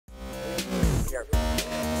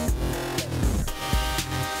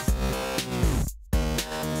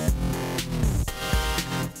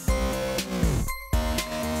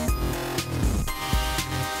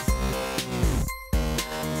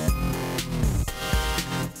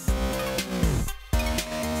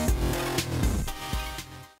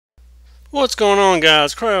What's going on,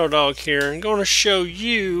 guys? CryoDog here. I'm going to show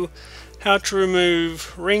you how to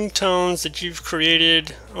remove ringtones that you've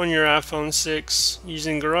created on your iPhone 6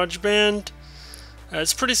 using GarageBand.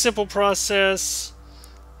 It's a pretty simple process.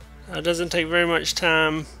 It doesn't take very much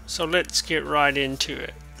time, so let's get right into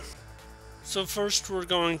it. So first we're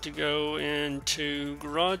going to go into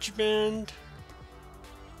GarageBand.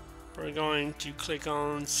 We're going to click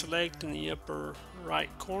on Select in the upper right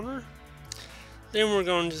corner. Then we're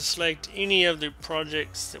going to select any of the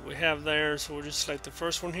projects that we have there. So we'll just select the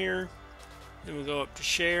first one here. Then we'll go up to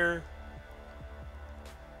Share.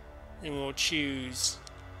 Then we'll choose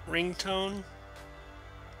Ringtone.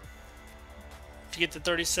 To get the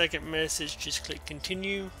 30-second message, just click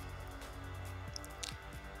Continue.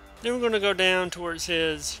 Then we're going to go down to where it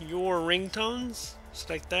says Your Ringtones.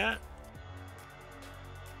 Select that.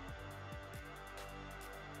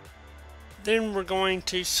 Then we're going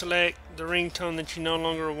to select the ringtone that you no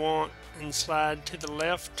longer want and slide to the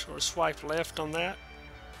left or swipe left on that.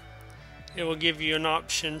 It will give you an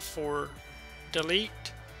option for delete.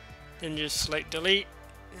 Then just select delete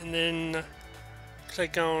and then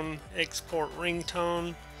click on export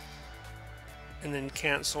ringtone and then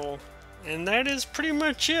cancel. And that is pretty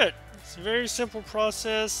much it. It's a very simple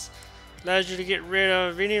process. Allows you to get rid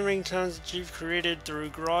of any ringtones that you've created through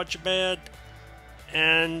GarageBand.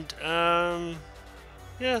 And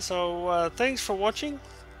yeah, so thanks for watching.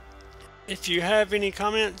 If you have any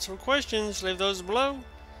comments or questions, leave those below,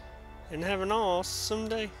 and have an awesome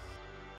day.